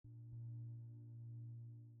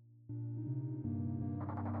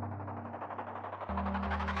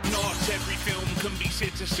Not every film can be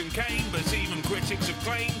Citizen Kane, but even critics have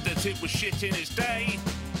claimed that it was shit in its day.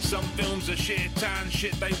 Some films are shit and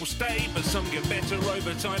shit they will stay, but some get better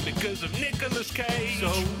over time because of Nicolas Cage. So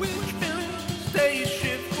which film stays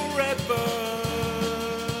shit forever?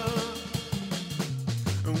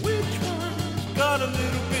 And which one's got a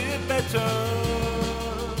little bit better?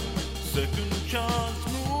 Second chance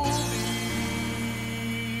movies.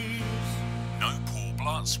 No Paul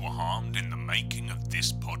Blutts were harmed in the making of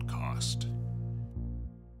this podcast.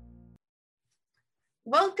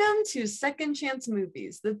 Welcome to Second Chance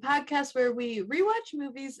Movies, the podcast where we rewatch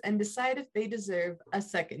movies and decide if they deserve a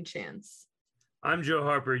second chance. I'm Joe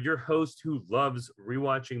Harper, your host who loves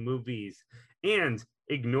rewatching movies and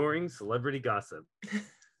ignoring celebrity gossip.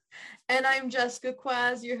 And I'm Jessica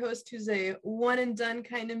Quaz, your host who's a one and done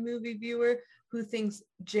kind of movie viewer who thinks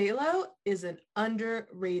J-Lo is an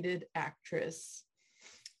underrated actress.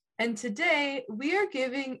 And today we are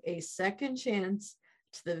giving a second chance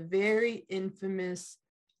to the very infamous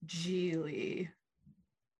Gigli.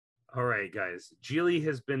 All right, guys. Gigli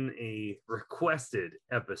has been a requested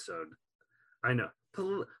episode. I know.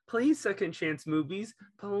 Please, Second Chance Movies.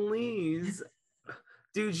 Please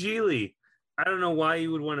do Gigli. I don't know why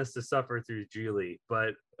you would want us to suffer through Gigli,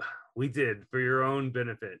 but we did for your own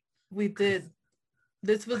benefit. We did.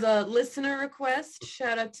 This was a listener request.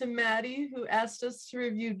 Shout out to Maddie, who asked us to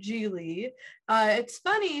review Gigli. It's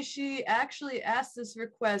funny, she actually asked this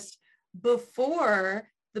request before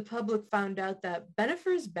the public found out that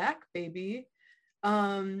Bennifer's back, baby.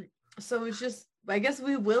 So it's just, I guess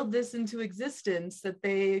we willed this into existence that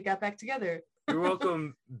they got back together. You're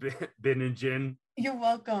welcome, Ben and Jen. You're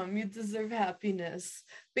welcome. You deserve happiness.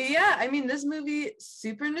 But yeah, I mean, this movie,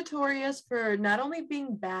 super notorious for not only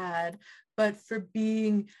being bad, but for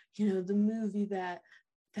being, the movie that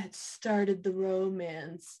started the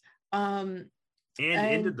romance. And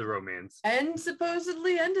ended the romance. And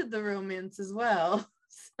supposedly ended the romance as well.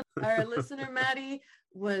 Our listener, Maddie,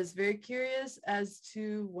 was very curious as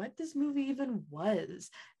to what this movie even was.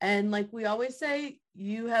 And like we always say,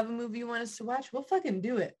 you have a movie you want us to watch, we'll fucking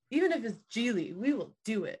do it. Even if it's Gigli, we will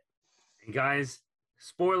do it. And guys,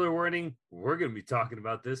 spoiler warning, we're going to be talking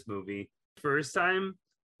about this movie. First time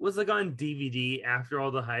was like on DVD after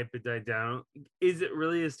all the hype had died down. Is it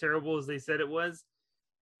really as terrible as they said it was?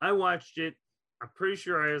 I watched it. I'm pretty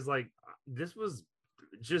sure I was like, this was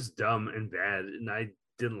just dumb and bad, and I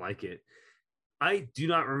didn't like it. I do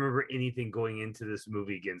not remember anything going into this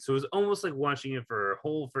movie again. So it was almost like watching it for a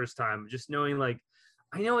whole first time, just knowing like,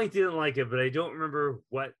 I know I didn't like it, but I don't remember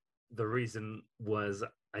what the reason was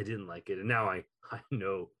I didn't like it. And now I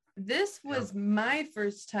know. This was my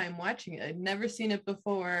first time watching it. I'd never seen it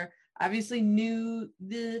before. Obviously knew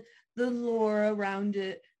the lore around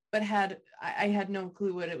it, but I had no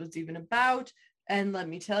clue what it was even about. And let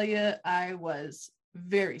me tell you, I was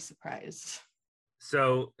very surprised.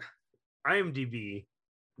 So IMDb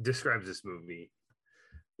describes this movie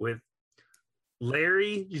with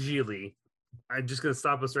Larry Gigli. I'm just going to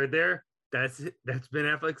stop us right there. That's Ben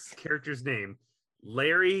Affleck's character's name,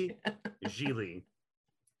 Larry Gigli.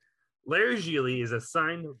 Larry Gigli is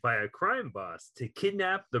assigned by a crime boss to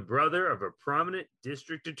kidnap the brother of a prominent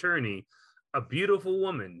district attorney. A beautiful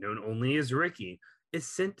woman, known only as Ricky, is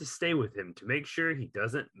sent to stay with him to make sure he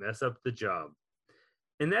doesn't mess up the job.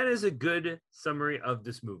 And that is a good summary of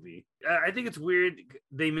this movie. I think it's weird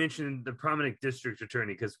they mentioned the prominent district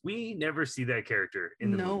attorney because we never see that character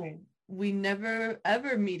in the movie. No, we never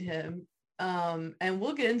ever meet him. And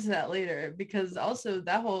we'll get into that later because also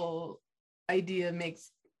that whole idea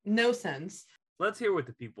makes no sense. Let's hear what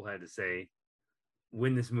the people had to say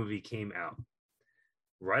when this movie came out.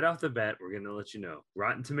 Right off the bat, we're going to let you know.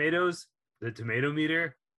 Rotten Tomatoes, the tomato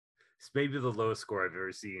meter, it's maybe the lowest score I've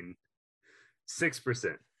ever seen.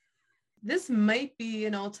 6%. This might be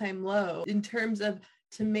an all-time low in terms of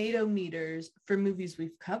tomato meters for movies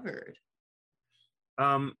we've covered.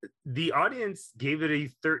 The audience gave it a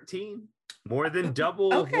 13, more than double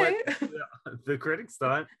what the critics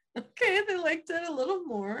thought. Okay, they liked it a little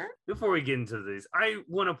more. Before we get into this, I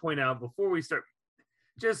want to point out before we start,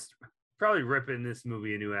 just probably ripping this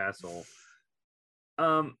movie a new asshole.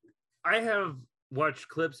 I have watched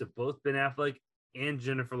clips of both Ben Affleck and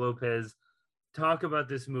Jennifer Lopez talk about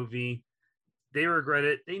this movie. They regret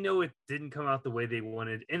it. They know it didn't come out the way they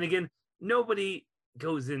wanted. And again, nobody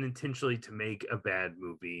goes in intentionally to make a bad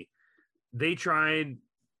movie. They tried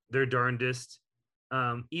their darndest.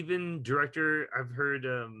 Even director, I've heard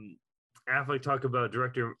Affleck talk about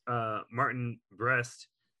director Martin Brest,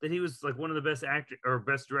 that he was like one of the best actor or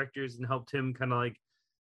best directors and helped him kind of like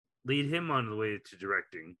lead him on the way to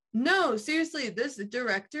directing. No, seriously, this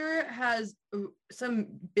director has some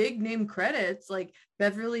big name credits like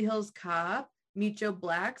Beverly Hills Cop, Meet Joe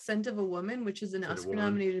Black, Scent of a Woman, which is an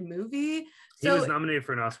Oscar-nominated movie. He was nominated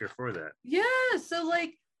for an Oscar for that. Yeah, so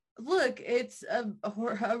like, look, it's a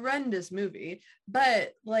horrendous movie,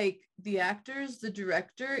 but like the actors, the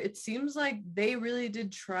director, it seems like they really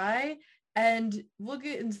did try. And we'll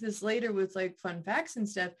get into this later with like fun facts and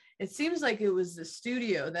stuff. It seems like it was the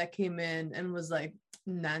studio that came in and was like,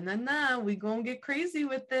 nah, we gonna get crazy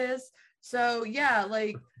with this. So yeah,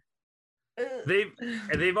 like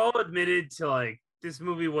they've all admitted to like this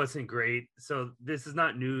movie wasn't great. So this is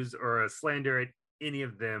not news or a slander at any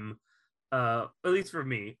of them. At least for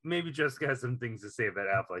me. Maybe Jessica has some things to say about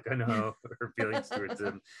Affleck. I know her feelings towards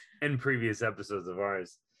him in previous episodes of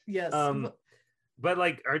ours. Yes. But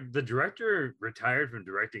like, the director retired from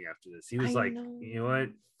directing after this. He was you know what?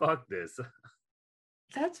 Fuck this.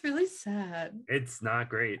 That's really sad. It's not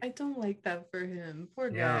great. I don't like that for him.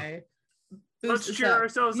 Poor guy. Let's cheer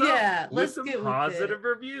ourselves up. Yeah, let's get some positive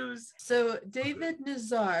reviews. So David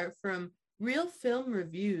Nazar from Real Film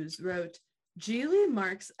Reviews wrote, Geely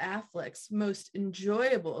marks Affleck's most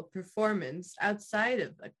enjoyable performance outside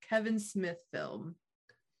of a Kevin Smith film.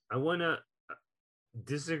 I want to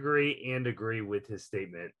disagree and agree with his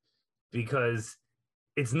statement because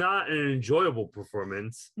it's not an enjoyable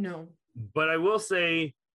performance. No. But I will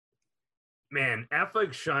say, man,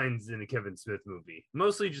 Affleck shines in a Kevin Smith movie,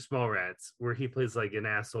 mostly just Mallrats, where he plays like an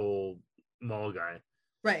asshole mall guy.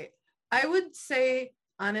 Right. I would say,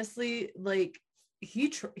 honestly, like,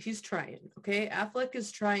 he's trying, okay? Affleck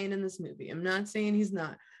is trying in this movie. I'm not saying he's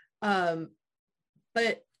not.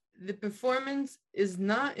 But the performance is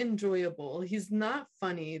not enjoyable. He's not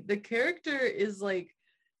funny. The character is like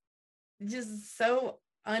just so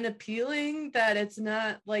unappealing that it's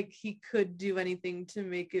not like he could do anything to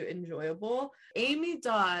make it enjoyable. Amy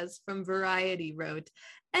Dawes from Variety wrote,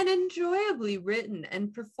 an enjoyably written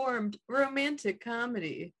and performed romantic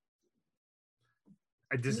comedy.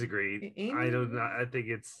 I disagree. Amy? I don't know. I think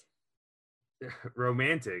it's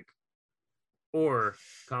romantic or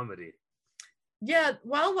comedy. Yeah,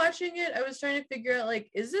 while watching it, I was trying to figure out, like,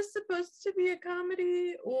 is this supposed to be a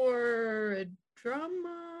comedy or a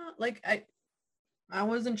drama? Like, I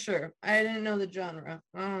wasn't sure. I didn't know the genre.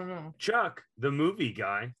 I don't know. Chuck, the movie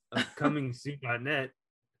guy of ComingSoon.net.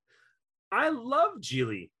 I love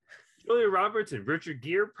Geely. Julia Roberts and Richard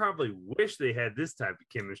Gere probably wish they had this type of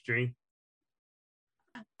chemistry.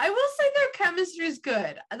 I will say their chemistry is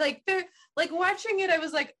good. Like, they're like, watching it, I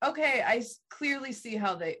was like, okay, I clearly see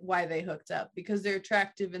why they hooked up, because they're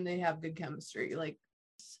attractive and they have good chemistry. Like,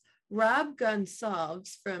 Rob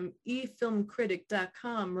Gonsalves from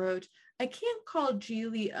efilmcritic.com wrote, I can't call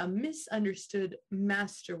Geely a misunderstood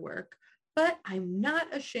masterwork, but I'm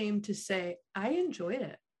not ashamed to say I enjoyed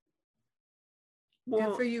it. Well,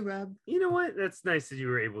 good for you, Rob. You know what? That's nice that you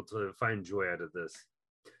were able to find joy out of this.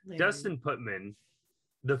 Larry. Dustin Putman,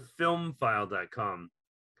 thefilmfile.com.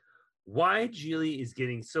 Why Geely is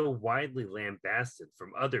getting so widely lambasted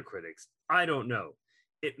from other critics, I don't know.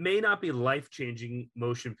 It may not be life-changing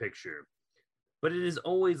motion picture, but it is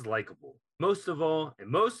always likable. Most of all, and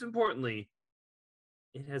most importantly,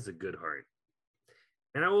 it has a good heart.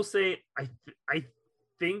 And I will say, I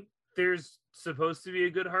think there's supposed to be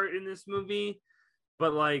a good heart in this movie,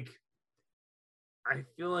 but like, I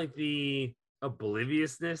feel like the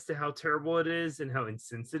obliviousness to how terrible it is and how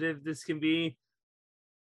insensitive this can be,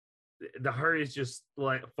 the heart is just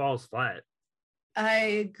like falls flat. I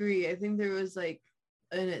agree. I think there was like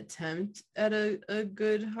an attempt at a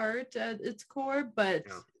good heart at its core, but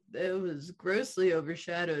it was grossly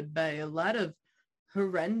overshadowed by a lot of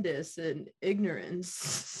horrendous and ignorance.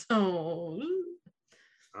 So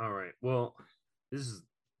all right, well, this is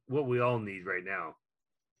what we all need right now.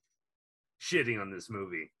 Shitting on this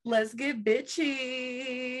movie. Let's get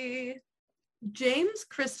bitchy. James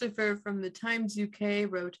Christopher from the Times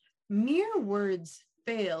UK wrote, mere words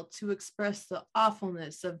fail to express the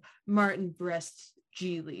awfulness of Martin Brest's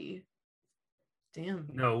Geely. Damn.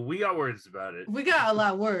 No, we got words about it. We got a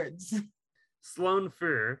lot of words. Sloan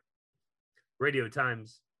Fuhr, Radio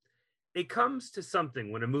Times. It comes to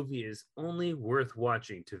something when a movie is only worth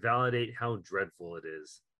watching to validate how dreadful it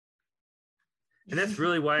is. And that's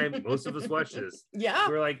really why most of us watch this. Yeah.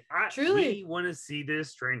 We're like, truly, we want to see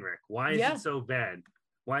this train wreck. Why is it so bad?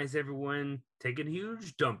 Why is everyone taking a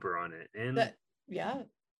huge dumper on it? And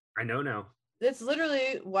I know now. That's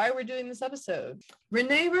literally why we're doing this episode.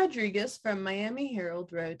 Renee Rodriguez from Miami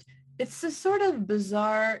Herald wrote, it's the sort of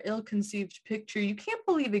bizarre, ill-conceived picture you can't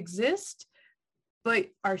believe exists, but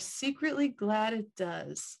are secretly glad it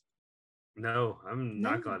does. No, I'm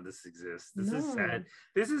not No. glad this exists. This is No. sad.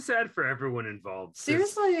 This is sad for everyone involved.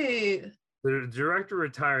 Seriously. The director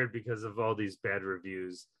retired because of all these bad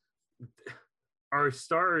reviews. Our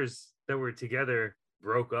stars that were together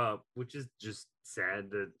broke up, which is just sad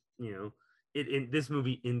that, you know, this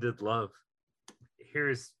movie ended love.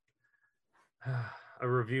 Here's a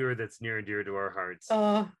reviewer that's near and dear to our hearts.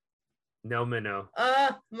 Nell Minow.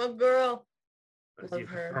 My girl. As Love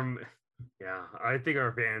her. Yeah, I think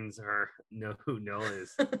our fans know who Nell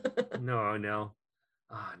is. No, Nell.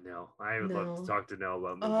 No. I would love to No. talk to Nell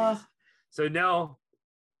about movies. So Nell,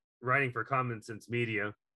 writing for Common Sense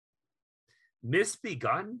Media,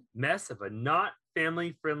 misbegotten mess of a not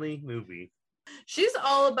family-friendly movie. She's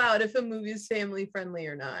all about if a movie's family friendly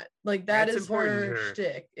or not. Like that That's is important to her her.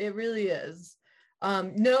 shtick. It really is.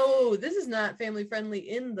 No, this is not family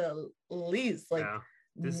friendly in the least. Like Yeah,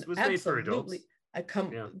 this was made for adults.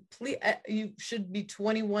 You should be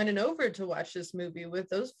 21 and over to watch this movie with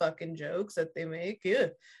those fucking jokes that they make. Yeah.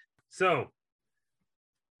 So,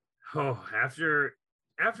 after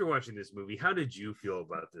watching this movie, how did you feel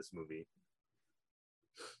about this movie?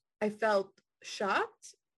 I felt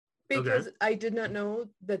shocked because I did not know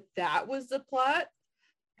that was the plot.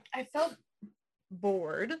 I felt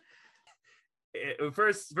bored.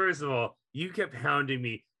 First of all, you kept hounding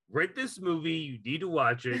me. Rent this movie. You need to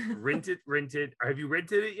watch it. Rent it. Have you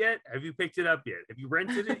rented it yet? Have you picked it up yet? Have you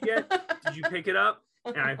rented it yet? Did you pick it up?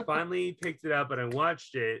 And I finally picked it up and I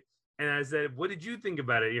watched it. And I said, what did you think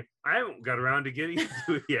about it? I haven't got around to getting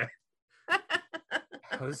to it yet. I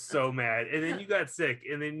was so mad. And then you got sick.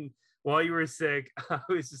 And then while you were sick, I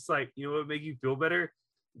was just like, you know what would make you feel better?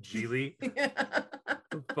 Geely.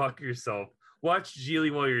 Fuck yourself. Watch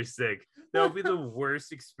Geely while you're sick. That'll be the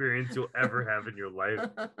worst experience you'll ever have in your life.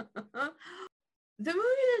 The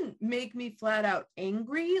movie didn't make me flat out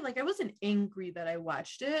angry. Like I wasn't angry that I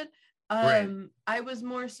watched it. Right. I was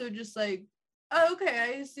more so just like, oh,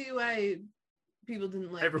 okay, I see why people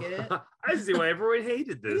didn't like it. I see why everyone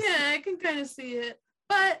hated this. Yeah, I can kind of see it.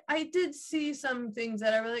 But I did see some things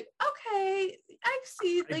that I were like, okay, I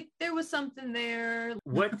see, like there was something there.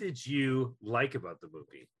 What did you like about the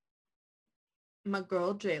movie? My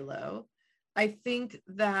girl J-Lo. I think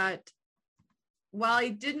that while I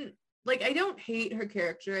don't hate her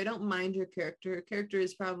character, I don't mind her character. Her character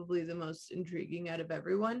is probably the most intriguing out of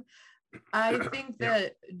everyone. I think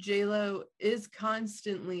that J-Lo is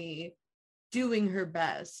constantly doing her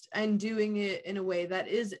best and doing it in a way that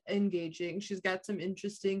is engaging. She's got some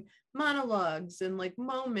interesting monologues and like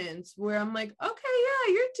moments where I'm like, okay,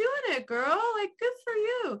 yeah, you're doing it, girl. Like, good for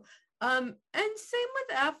you. And same with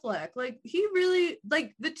Affleck. Like he really,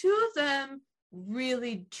 like the two of them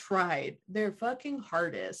really tried their fucking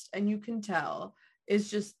hardest, and you can tell it's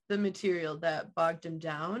just the material that bogged him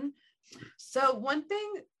down. So one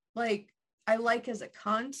thing like I like as a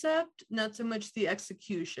concept, not so much the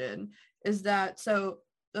execution, is that so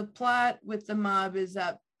the plot with the mob is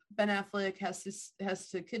that Ben Affleck has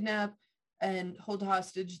to kidnap and hold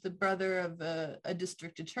hostage the brother of a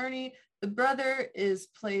district attorney. The brother is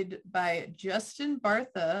played by Justin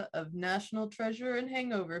Bartha of National Treasure and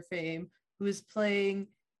Hangover fame, who is playing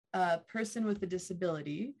a person with a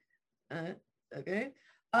disability. What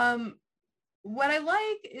I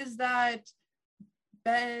like is that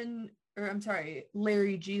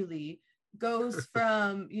Larry Geely goes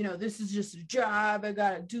from, this is just a job, I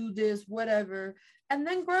gotta do this, whatever, and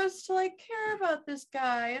then grows to like care about this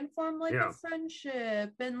guy and form like a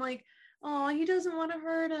friendship, and like, oh, he doesn't want to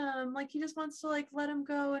hurt him, like he just wants to like let him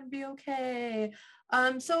go and be okay.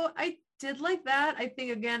 So I did like that. I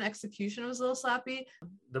think again execution was a little sloppy.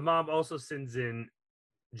 The mob also sends in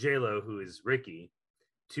J-Lo, who is Ricky,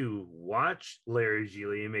 to watch Larry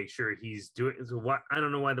Geely and make sure he's doing so. What I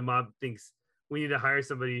don't know why the mob thinks we need to hire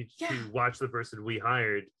somebody to watch the person we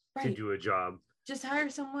hired to do a job. Just hire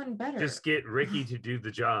someone better. Just get Ricky to do the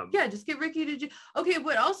job. Yeah, just get Ricky to do. Okay,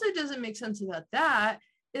 what also doesn't make sense about that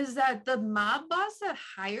is that the mob boss that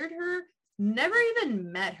hired her never even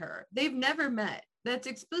met her. They've never met. That's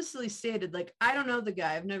explicitly stated. Like, I don't know the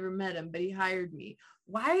guy. I've never met him, but he hired me.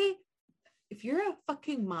 Why? If you're a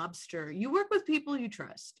fucking mobster, you work with people you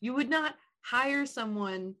trust. You would not hire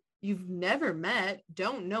someone you've never met,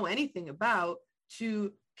 don't know anything about,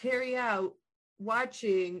 to carry out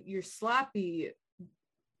watching your sloppy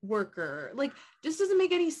worker. Like, just doesn't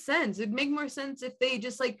make any sense. It'd make more sense if they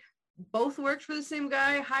just like both worked for the same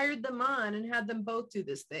guy, hired them on, and had them both do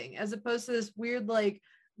this thing, as opposed to this weird like,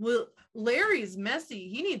 well, Larry's messy,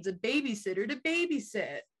 he needs a babysitter to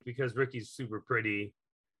babysit. Because Ricky's super pretty,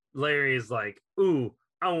 Larry is like, ooh,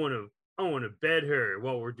 I want to I want to bed her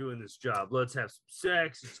while we're doing this job. Let's have some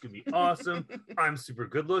sex. It's gonna be awesome. I'm super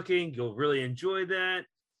good looking. You'll really enjoy that.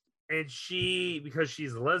 And she, because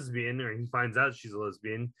she's a lesbian, or he finds out she's a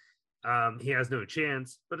lesbian, he has no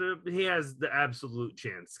chance, but he has the absolute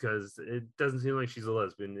chance because it doesn't seem like she's a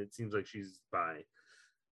lesbian. It seems like she's bi.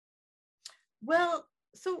 Well,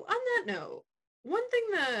 so on that note, one thing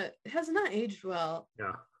that has not aged well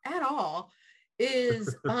Yeah. at all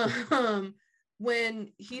is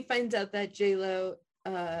when he finds out that J-Lo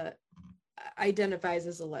identifies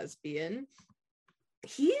as a lesbian,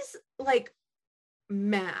 he's like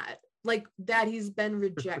mad, like that he's been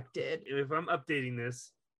rejected. If I'm updating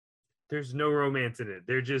this, there's no romance in it.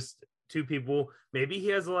 They're just two people. Maybe he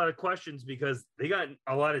has a lot of questions because they got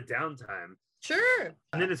a lot of downtime. Sure.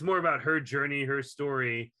 And then it's more about her journey, her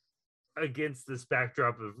story against this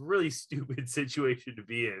backdrop of really stupid situation to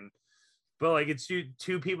be in. But like, it's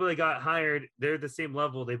two people that got hired. They're the same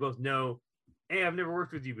level. They both know, hey, I've never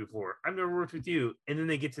worked with you before. I've never worked with you. And then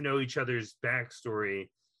they get to know each other's backstory.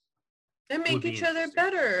 And make each other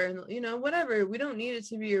better, and you know, whatever. We don't need it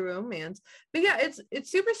to be a romance. But yeah, it's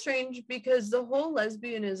super strange because the whole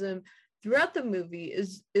lesbianism throughout the movie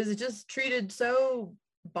is just treated so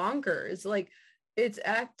bonkers. Like it's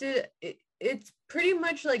acted, it's pretty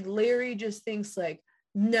much like Larry just thinks like,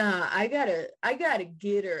 nah, I gotta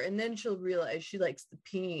get her, and then she'll realize she likes the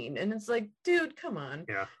peen, and it's like, dude, come on.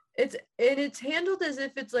 Yeah. It's handled as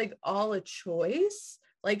if it's like all a choice,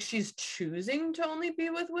 like she's choosing to only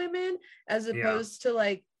be with women, as opposed to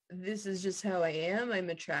like, this is just how I am,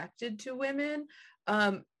 I'm attracted to women.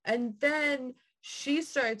 And then she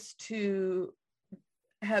starts to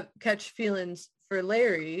catch feelings for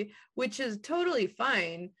Larry, which is totally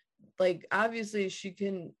fine. Like obviously she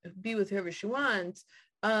can be with whoever she wants,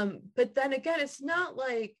 but then again, it's not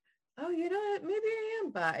like, oh, you know what, maybe I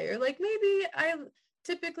am bi, or like maybe I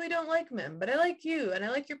typically don't like men, but I like you and I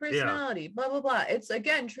like your personality, blah blah blah. It's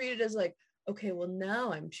again treated as like, okay, well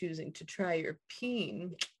now I'm choosing to try your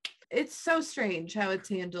peen. It's so strange how it's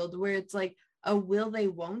handled, where it's like a will they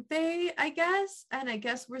won't they, I guess, and I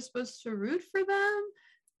guess we're supposed to root for them,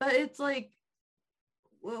 but it's like,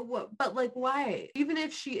 well, what? But like, why? Even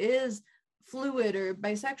if she is fluid or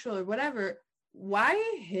bisexual or whatever,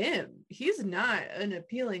 why him? He's not an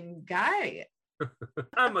appealing guy.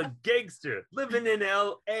 I'm a gangster living in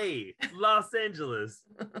LA, Los Angeles.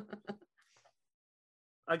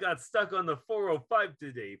 I got stuck on the 405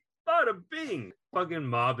 today. Bada bing. Fucking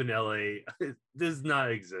mob in LA does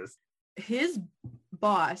not exist. His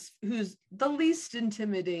boss, who's the least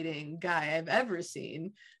intimidating guy I've ever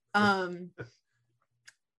seen,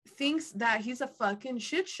 thinks that he's a fucking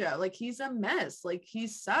shit show. Like he's a mess. Like he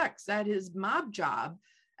sucks at his mob job.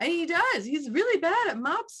 And he does. He's really bad at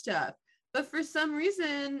mob stuff. But for some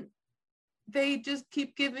reason, they just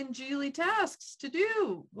keep giving Geely tasks to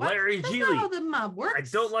do. What? Larry That's Geely, not how the mob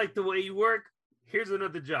works. I don't like the way you work. Here's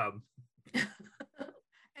another job.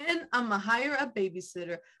 And I'm gonna hire a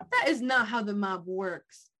babysitter. That is not how the mob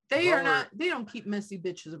works. They don't keep messy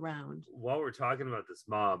bitches around. While we're talking about this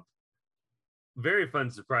mob, very fun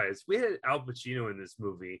surprise. We had Al Pacino in this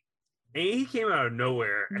movie, and he came out of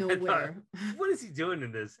nowhere. Nowhere. What is he doing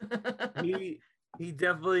in this? He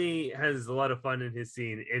definitely has a lot of fun in his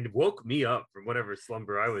scene and woke me up from whatever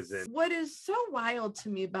slumber I was in. What is so wild to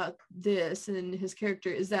me about this and his character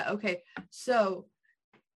is that, okay, so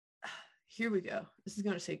here we go. This is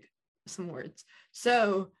going to take some words.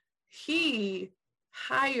 So he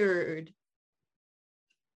hired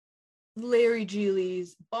Larry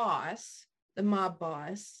Geely's boss, the mob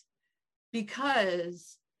boss,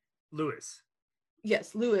 because Lewis,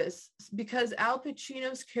 because Al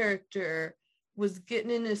Pacino's character was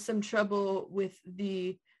getting into some trouble with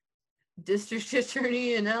the district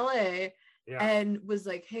attorney in LA, and was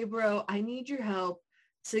like, hey bro, I need your help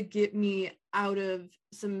to get me out of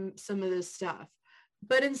some of this stuff.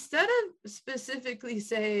 But instead of specifically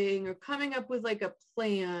saying or coming up with like a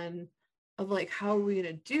plan of like, how are we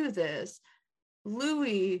gonna do this,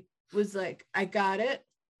 Louis was like, I got it,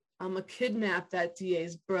 I'm gonna kidnap that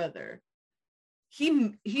DA's brother.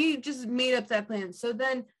 He just made up that plan. So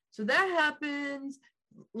that happens.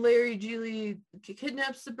 Larry Geely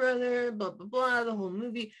kidnaps the brother, blah, blah, blah, the whole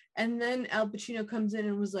movie. And then Al Pacino comes in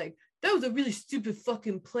and was like, that was a really stupid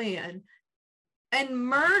fucking plan, and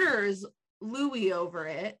murders Louis over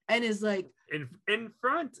it, and is like, in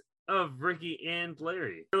front of Ricky and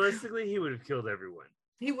Larry. Realistically, he would have killed everyone.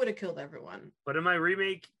 He would have killed everyone. But in my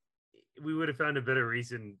remake, we would have found a better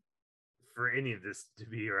reason for any of this to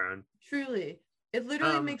be around. Truly. It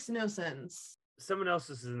literally makes no sense. Someone else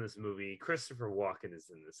is in this movie. Christopher Walken is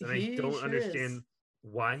in this, and I don't understand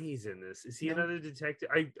why he's in this. Is he No. another detective?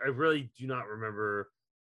 I really do not remember.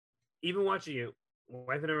 Even watching it, my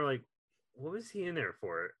wife and I were like, what was he in there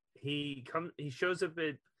for? He shows up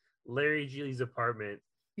at Larry Geely's apartment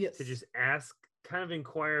Yes. to just kind of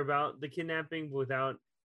inquire about the kidnapping without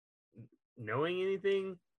knowing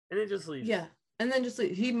anything, and then just leaves. Yeah. And then just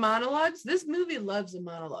he monologues. This movie loves a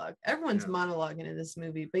monologue. Everyone's Yeah. monologuing in this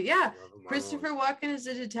movie. But I yeah, love a monologue. Christopher Walken is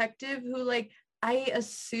a detective who, like, I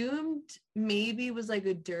assumed maybe was like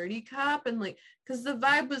a dirty cop, and like, because the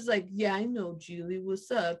vibe was like, yeah, I know, Julie, what's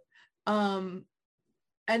up?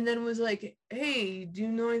 And then was like, hey, do you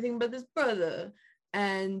know anything about this brother?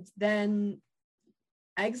 And then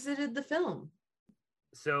exited the film.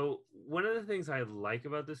 So one of the things I like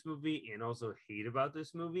about this movie and also hate about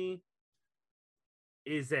this movie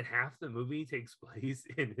is that half the movie takes place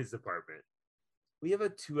in his apartment. We have a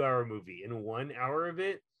 2-hour movie, and 1 hour of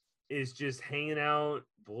it is just hanging out,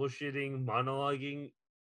 bullshitting, monologuing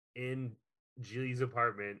in Julie's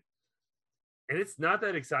apartment. And it's not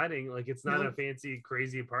that exciting. Like, it's not a Nope. fancy,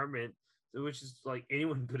 crazy apartment, which is like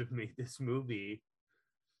anyone could have made this movie.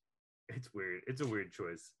 It's weird. It's a weird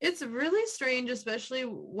choice. It's really strange, especially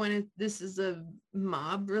when this is a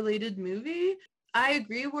mob related movie. I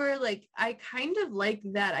agree where, like, I kind of like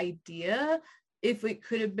that idea if it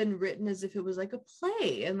could have been written as if it was like a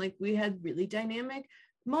play and like we had really dynamic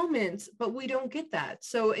moments, but we don't get that.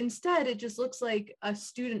 So instead it just looks like a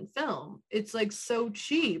student film. It's like so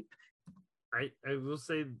cheap. I will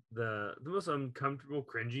say the most uncomfortable,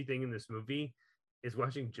 cringy thing in this movie is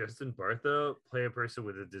watching Justin Bartha play a person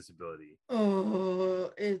with a disability.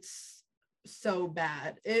 Oh, it's so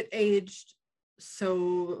bad. It aged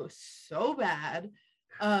so bad.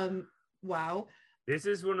 Wow. This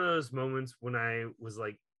is one of those moments when I was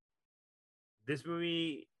like, this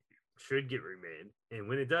movie should get remade. And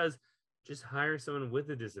when it does, just hire someone with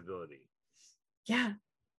a disability. Yeah.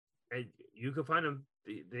 And you can find them.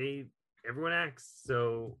 Everyone acts.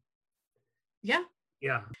 So Yeah.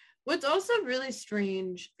 yeah. What's also really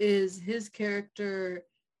strange is his character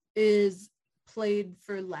is played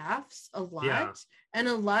for laughs a lot. Yeah. And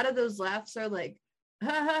a lot of those laughs are like,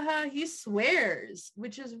 ha ha ha, he swears,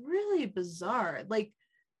 which is really bizarre. Like,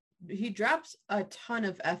 he drops a ton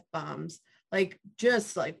of F-bombs, like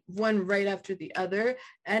just like one right after the other.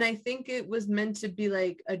 And I think it was meant to be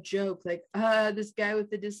like a joke, like, this guy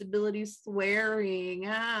with the disability swearing.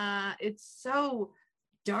 It's so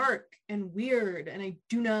dark and weird, and I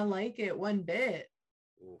do not like it one bit.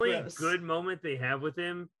 The only Gross. good moment they have with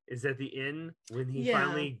him is at the end when he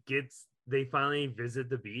Yeah. they finally visit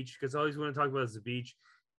the beach, because all he's want to talk about is the beach,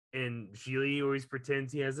 and Gigli always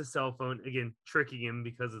pretends he has a cell phone, again tricking him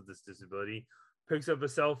because of this disability. Picks up a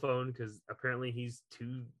cell phone because apparently he's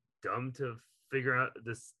too dumb to figure out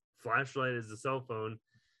this flashlight is a cell phone.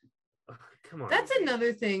 Oh, come on, That's movie.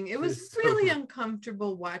 another thing. It was It's so- really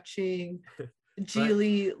uncomfortable watching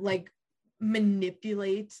Gigli like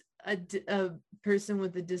manipulate a person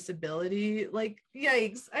with a disability. Like,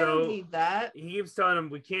 yikes, I don't So- need that. He keeps telling him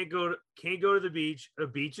we can't go to the beach. A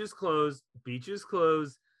beach is closed.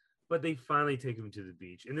 But they finally take him to the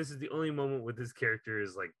beach, and this is the only moment with this character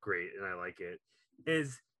is like great, and I like it.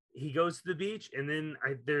 Is he goes to the beach, and then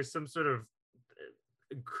there's some sort of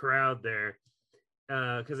crowd there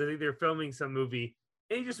because I think they're filming some movie,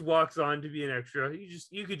 and he just walks on to be an extra.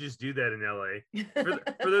 You could just do that in LA.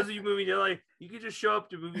 For those of you moving to LA, you could just show up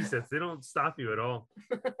to movie sets. They don't stop you at all.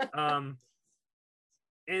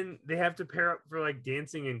 And they have to pair up for like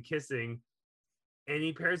dancing and kissing. And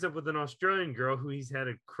he pairs up with an Australian girl who he's had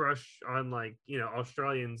a crush on, like, you know,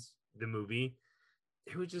 Australians, the movie.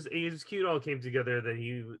 It was cute. All came together that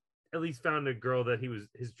he at least found a girl that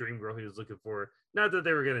his dream girl he was looking for. Not that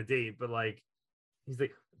they were going to date, but like, he's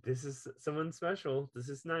like, this is someone special. This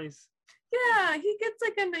is nice. Yeah, he gets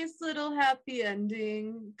like a nice little happy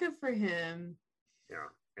ending. Good for him. Yeah,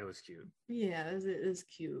 it was cute. Yeah, it is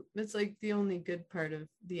cute. It's like the only good part of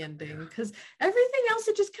the ending, because everything else,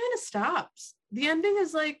 it just kind of stops. The ending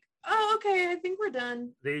is like, oh, okay, I think we're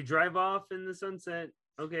done. They drive off in the sunset.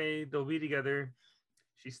 Okay, they'll be together.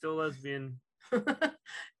 She's still lesbian.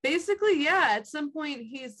 Basically, yeah, at some point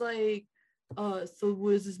he's like, so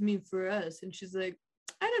what does this mean for us? And she's like,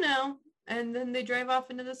 I don't know. And then they drive off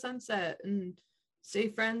into the sunset and stay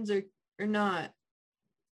friends or not.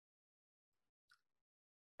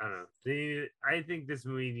 I don't know. I think this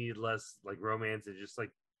movie needed less like romance and just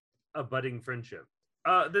like a budding friendship.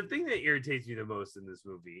 The thing that irritates me the most in this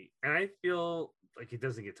movie, and I feel like it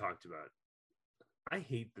doesn't get talked about, I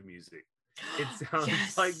hate the music. It sounds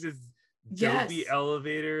Yes. like this Yes. dopey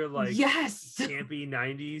elevator, like Yes. campy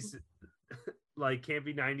 90s, like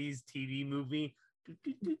campy 90s TV movie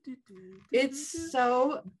It's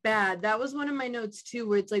so bad. That was one of my notes too,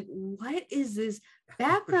 where it's like, what is this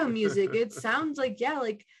background music? It sounds like, yeah,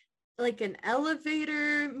 like an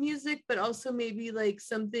elevator music, but also maybe like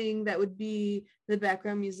something that would be the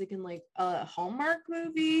background music in like a Hallmark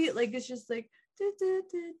movie. Like it's just like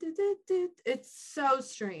it's so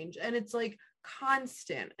strange, and it's like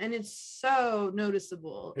constant, and it's so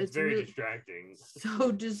noticeable. It's very really distracting.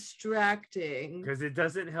 so distracting. Because it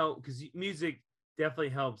doesn't help, because music definitely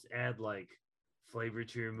helps add like flavor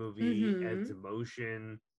to your movie, adds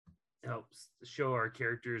emotion, helps show our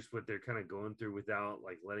characters what they're kind of going through without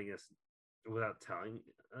like without telling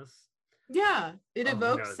us. Yeah, it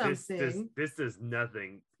evokes something. This does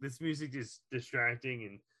nothing. This music is distracting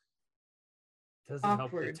and doesn't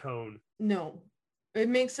Awkward. help the tone. No, it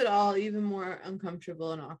makes it all even more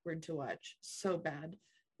uncomfortable and awkward to watch. So bad.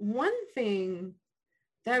 One thing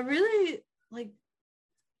that really, like,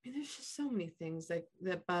 I mean, there's just so many things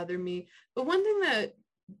that bother me, but one thing that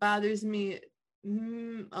bothers me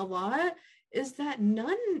a lot is that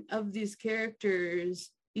none of these characters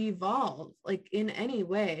evolve like in any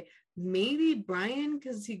way. Maybe Brian,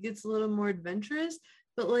 because he gets a little more adventurous,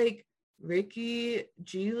 but like Ricky,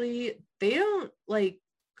 Geely, they don't like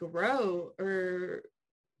grow or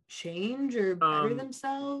change or better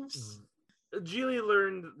themselves. Geely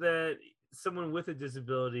learned that someone with a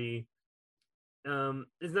disability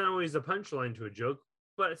is not always a punchline to a joke,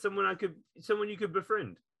 but someone you could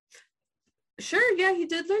befriend. Sure, yeah, he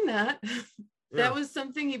did learn that. That was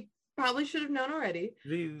something he probably should have known already.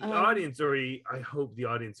 The audience already, I hope the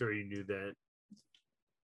audience already knew that.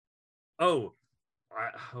 Oh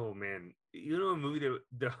man, you know, a movie that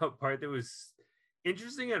the part that was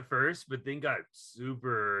interesting at first, but then got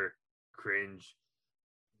super cringe.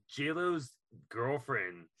 J-Lo's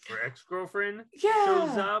girlfriend or ex-girlfriend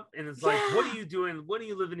shows up and it's like, what are you doing? What are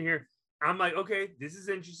you living here? I'm like, okay, this is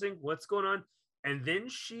interesting. What's going on? And then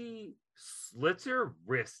she slits her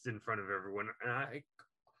wrist in front of everyone. And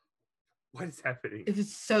what is happening? It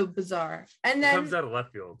was so bizarre. And then it comes out of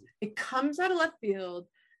left field. It comes out of left field.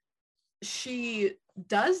 She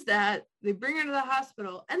does that. They bring her to the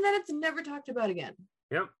hospital, and then it's never talked about again.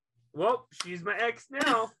 Yep. Well, she's my ex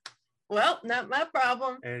now. Well, not my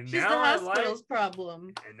problem. And she's the hospital's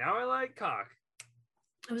problem. And now I like cock.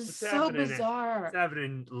 It was so bizarre. What's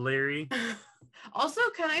happening, Larry? Also,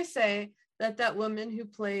 can I say that woman who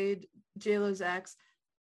played J-Lo's ex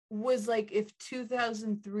was like if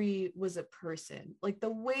 2003 was a person, like the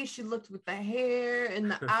way she looked with the hair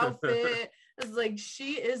and the outfit. It's like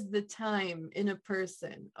she is the time in a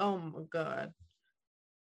person. Oh my god.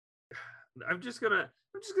 I'm just gonna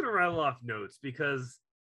rattle off notes, because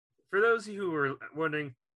for those of you who are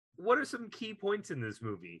wondering, what are some key points in this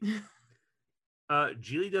movie?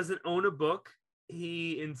 Geely doesn't own a book.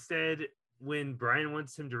 He instead, when Brian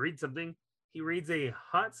wants him to read something, he reads a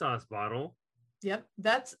hot sauce bottle. Yep,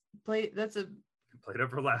 that's played up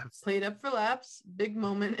for laughs. Played up for laughs. Big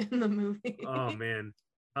moment in the movie. Oh man.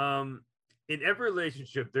 In every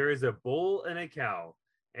relationship, there is a bull and a cow,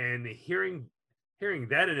 and hearing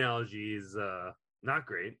that analogy is not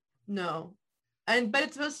great. No, but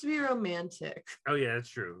it's supposed to be romantic. Oh yeah, that's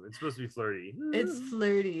true. It's supposed to be flirty. It's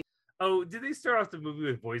flirty. Oh, did they start off the movie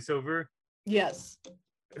with voiceover? Yes.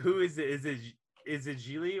 Who is it? Is it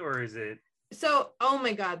Geely or is it? So, oh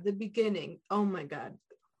my god, the beginning. Oh my god.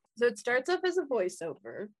 So it starts off as a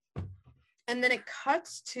voiceover, and then it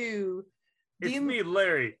cuts to. It's me,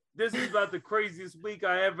 Larry. This is about the craziest week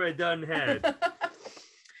I ever had.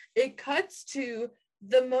 It cuts to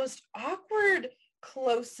the most awkward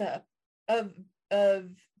close-up of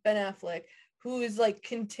Ben Affleck, who is like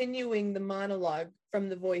continuing the monologue from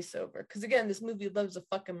the voiceover. Because again, this movie loves a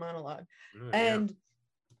fucking monologue. And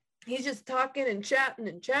he's just talking and chatting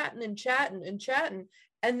and chatting and chatting and chatting.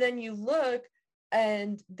 And then you look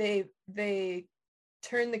and they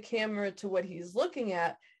turn the camera to what he's looking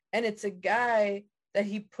at. And it's a guy that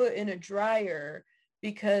he put in a dryer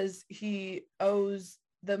because he owes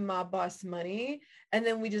the mob boss money. And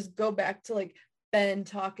then we just go back to like Ben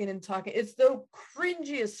talking and talking. It's the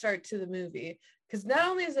cringiest start to the movie, because not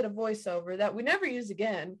only is it a voiceover that we never use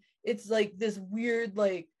again, it's like this weird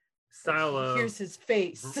like style of here's his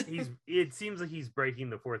face. It seems like he's breaking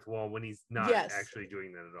the fourth wall when he's not actually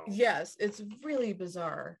doing that at all. Yes, it's really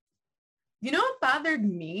bizarre. You know what bothered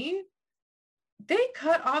me? They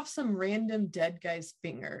cut off some random dead guy's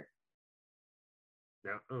finger.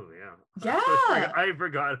 Yeah. Oh yeah. Yeah. I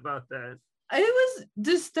forgot about that. It was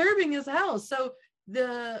disturbing as hell. So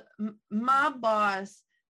the mob boss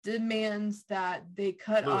demands that they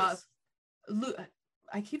cut off.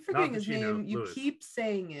 I keep forgetting his name. You keep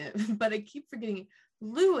saying it, but I keep forgetting.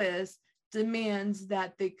 Lewis demands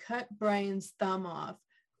that they cut Brian's thumb off,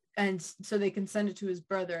 and so they can send it to his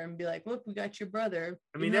brother and be like, look, we got your brother.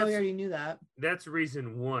 I mean, we already knew that. That's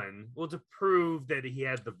reason one. Well, to prove that he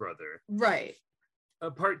had the brother. Right.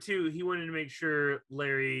 Part two, he wanted to make sure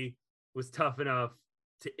Larry was tough enough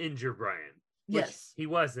to injure Brian. Yes. He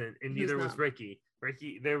wasn't, and neither was not. Ricky.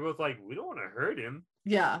 They're both like, we don't want to hurt him.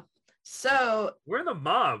 Yeah. So we're the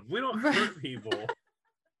mob. We don't hurt people.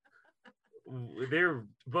 They're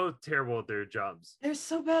both terrible at their jobs. They're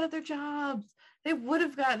so bad at their jobs. They would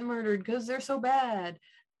have gotten murdered because they're so bad.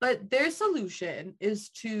 But their solution is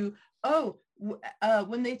to,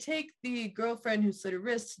 when they take the girlfriend who slit her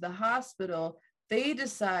wrist to the hospital, they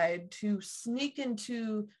decide to sneak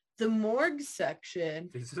into the morgue section.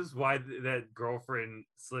 This is why that girlfriend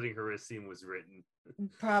slitting her wrist scene was written.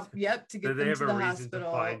 Yep, to get them to the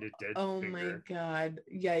hospital. To find a dead oh finger. My God,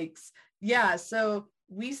 yikes. Yeah, so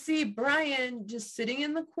we see Brian just sitting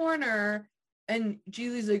in the corner, and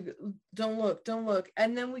Julie's like, don't look.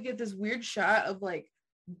 And then we get this weird shot of like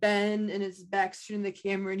Ben and his back to the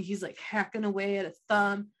camera, and he's like hacking away at a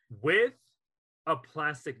thumb. With a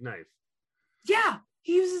plastic knife. Yeah,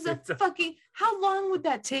 he uses a fucking, how long would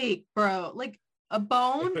that take, bro? Like a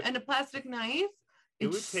bone and a plastic knife?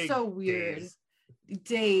 It's so weird.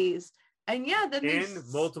 Days. And yeah, then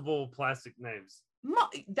multiple plastic knives.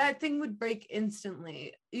 That thing would break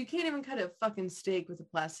instantly. You can't even cut a fucking steak with a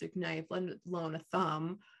plastic knife, let alone a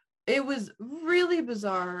thumb. It was really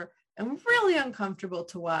bizarre and really uncomfortable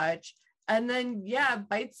to watch. And then, yeah,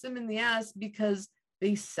 bites him in the ass because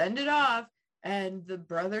they send it off and the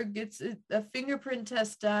brother gets a fingerprint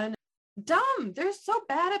test done. Dumb. They're so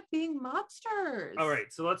bad at being mobsters. All right,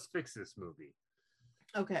 so let's fix this movie.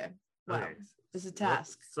 Okay. Wow. Okay. It's a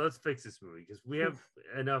task. So let's fix this movie because we have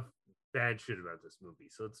enough bad shit about this movie.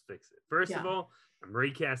 So let's fix it. First of all, I'm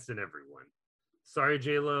recasting everyone. Sorry,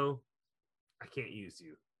 J-Lo. I can't use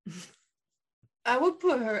you. I would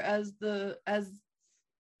put her as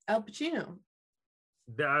Al Pacino.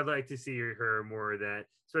 I'd like to see her more of that,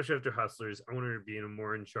 especially after Hustlers. I want her to be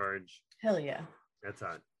more in charge. Hell yeah. That's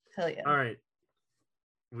hot. Hell yeah. All right.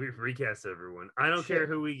 We've recast everyone. I don't care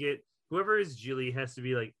who we get. Whoever is Gigli has to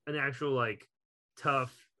be like an actual like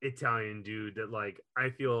tough Italian dude that like I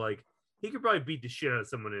feel like he could probably beat the shit out of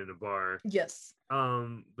someone in a bar. Yes.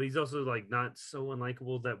 But he's also like not so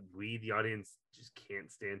unlikable that we, the audience, just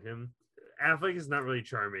can't stand him. Affleck is not really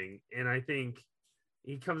charming, and I think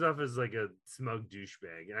he comes off as like a smug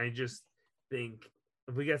douchebag. And I just think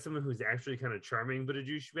if we got someone who's actually kind of charming but a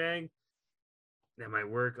douchebag, that might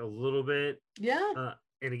work a little bit. Yeah.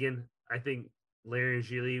 And again, I think Larry and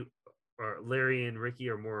Gigli, or Larry and Ricky,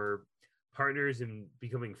 are more partners in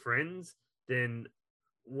becoming friends than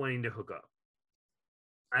wanting to hook up.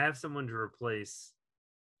 I have someone to replace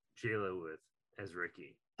J-Lo with as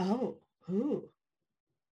Ricky. Oh, who?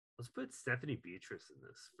 Let's put Stephanie Beatrice in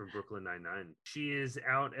this from Brooklyn Nine-Nine. She is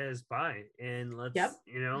out as bi, and let's let's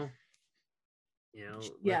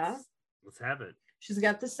have it. She's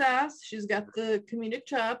got the sass. She's got the comedic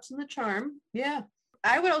chops and the charm. Yeah.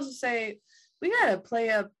 I would also say we got to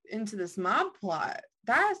play up into this mob plot.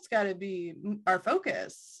 That's got to be our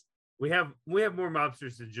focus. We have more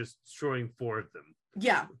mobsters than just destroying 4 of them.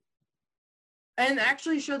 Yeah. And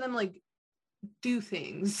actually show them like do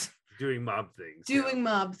things. Doing mob things.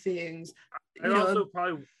 Mob things. I also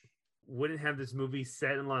probably wouldn't have this movie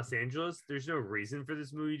set in Los Angeles. There's no reason for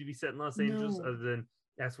this movie to be set in Los Angeles other than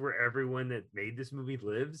that's where everyone that made this movie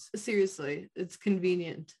lives. Seriously, it's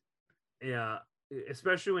convenient. Yeah,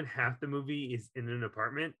 especially when half the movie is in an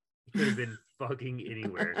apartment. It could have been fucking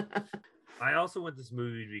anywhere. I also want this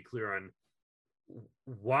movie to be clear on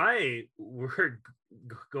why we're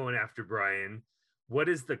going after Brian. What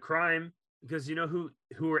is the crime? Because you know who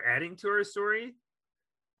we're adding to our story?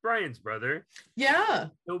 Brian's brother. Yeah.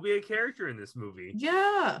 He'll be a character in this movie.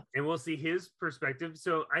 Yeah. And we'll see his perspective.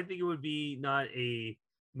 So I think it would be not a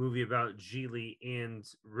movie about Gigli and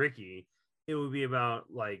Ricky. It would be about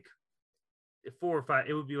like 4 or 5.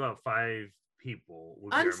 It would be about 5 people.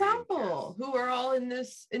 Ensemble who are all in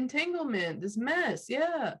this entanglement, this mess.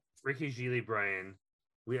 Yeah. Ricky, Gigli, Brian.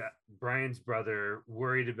 Brian's brother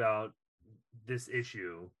worried about this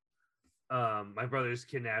issue. My brother's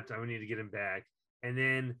kidnapped. I need to get him back. And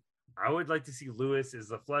then I would like to see Lewis as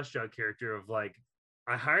the fleshed out character of like,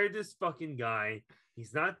 I hired this fucking guy.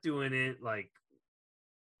 He's not doing it. Like,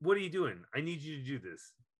 what are you doing? I need you to do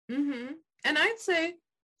this. Mm-hmm. And I'd say,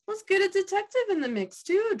 let's get a detective in the mix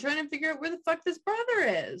too, trying to figure out where the fuck this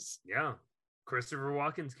brother is. Yeah. Christopher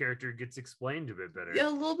Walken's character gets explained a bit better. Yeah,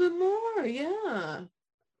 a little bit more. Yeah.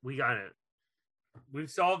 We got it.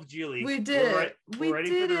 We've solved Gigli. We did it. We're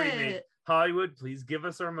ready for the remake. Hollywood, please give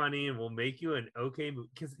us our money and we'll make you an okay movie.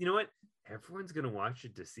 Because you know what? Everyone's gonna watch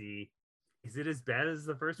it to see, is it as bad as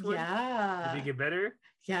the first one? Yeah. Did they get better?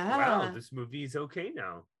 Yeah. Wow, this movie is okay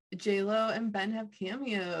now. J-Lo and Ben have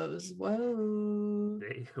cameos. Whoa.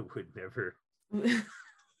 They would never.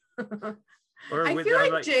 I feel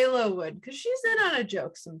like J-Lo would, because she's in on a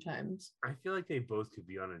joke sometimes. I feel like they both could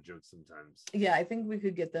be on a joke sometimes. Yeah, I think we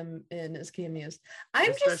could get them in as cameos.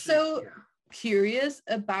 I'm just so curious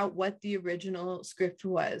about what the original script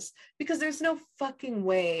was, because there's no fucking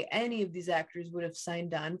way any of these actors would have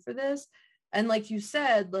signed on for this. And like you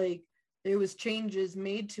said, like there was changes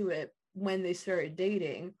made to it when they started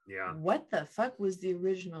dating. Yeah. What the fuck was the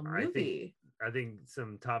original movie? I think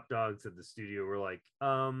some top dogs at the studio were like,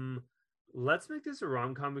 let's make this a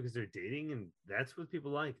rom-com because they're dating and that's what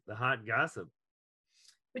people like, the hot gossip.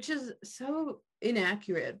 Which is so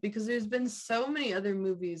inaccurate, because there's been so many other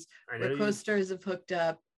movies where co-stars have hooked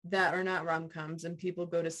up that are not rom-coms and people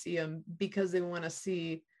go to see them because they want to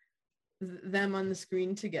see them on the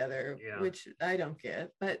screen together, which I don't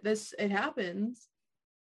get, but it happens.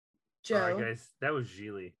 Joe. All right, guys, that was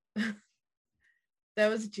Gigli. That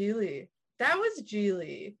was Gigli.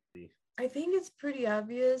 I think it's pretty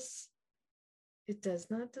obvious it does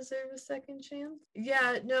not deserve a second chance.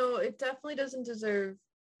 Yeah, no, it definitely doesn't deserve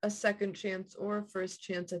a second chance or a first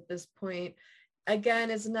chance at this point. Again,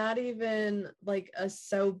 it's not even like a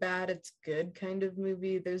so bad it's good kind of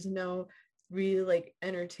movie. There's no real like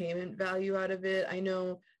entertainment value out of it. I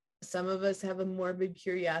know some of us have a morbid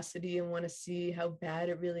curiosity and want to see how bad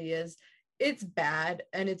it really is. It's bad,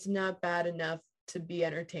 and it's not bad enough to be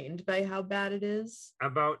entertained by how bad it is.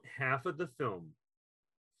 About half of the film,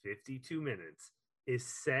 52 minutes, is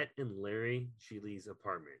set in Larry Gigli's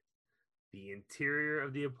apartment. The interior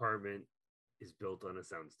of the apartment is built on a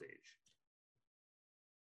soundstage.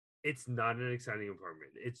 It's not an exciting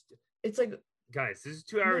apartment. It's like, guys, this is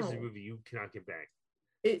 2 hours of the movie you cannot get back.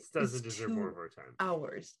 It doesn't deserve more of our time.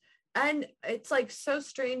 Hours. And it's like so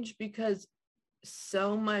strange because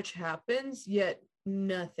so much happens, yet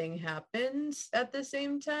nothing happens at the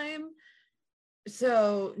same time.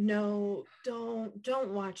 So no, don't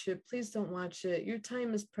watch it. Please don't watch it. Your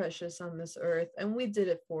time is precious on this earth, and we did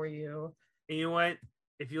it for you. And you know what?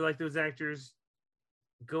 If you like those actors,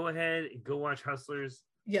 go ahead and go watch Hustlers.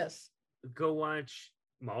 Yes. Go watch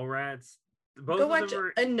Mallrats. Go watch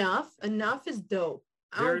Enough. Enough is dope.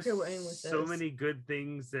 I don't care what anyone says. So many good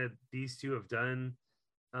things that these two have done,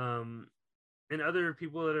 and other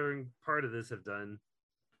people that are part of this have done.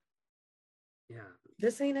 Yeah.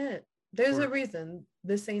 This ain't it. There's a reason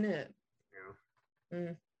this ain't it.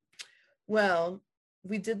 Yeah. Well,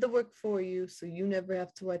 we did the work for you, so you never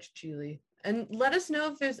have to watch Gigli. And let us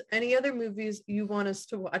know if there's any other movies you want us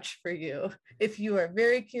to watch for you. If you are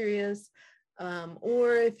very curious,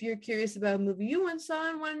 or if you're curious about a movie you once saw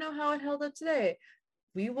and want to know how it held up today,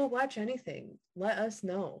 we will watch anything. Let us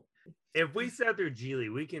know. If we sat through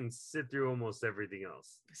Gigli, we can sit through almost everything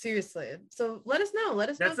else. Seriously. So let us know.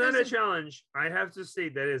 That's not a challenge. I have to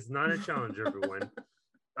state that is not a challenge, everyone.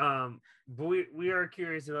 But we are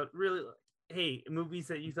curious about really, hey, movies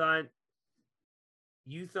that you thought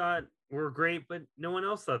were great, but no one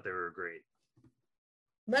else thought they were great.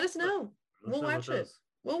 Let us know. We'll watch it.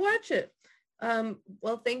 We'll watch it.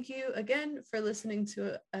 Well, thank you again for listening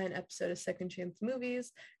to an episode of Second Chance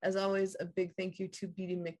Movies. As always, a big thank you to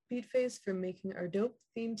Beatty McBeatface for making our dope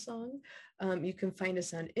theme song. You can find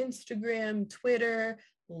us on Instagram, Twitter,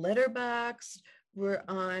 Letterboxd. We're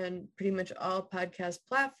on pretty much all podcast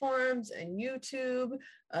platforms and YouTube.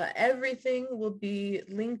 Everything will be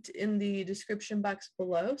linked in the description box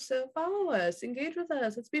below. So follow us, engage with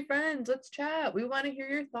us. Let's be friends. Let's chat. We want to hear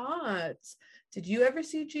your thoughts. Did you ever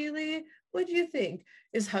see Gigli? What do you think?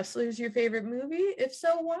 Is Hustlers your favorite movie? If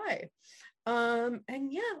so, why?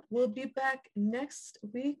 And yeah, we'll be back next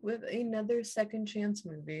week with another Second Chance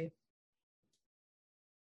movie.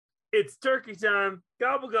 It's turkey time.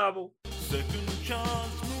 Gobble, gobble. Second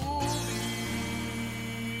Chance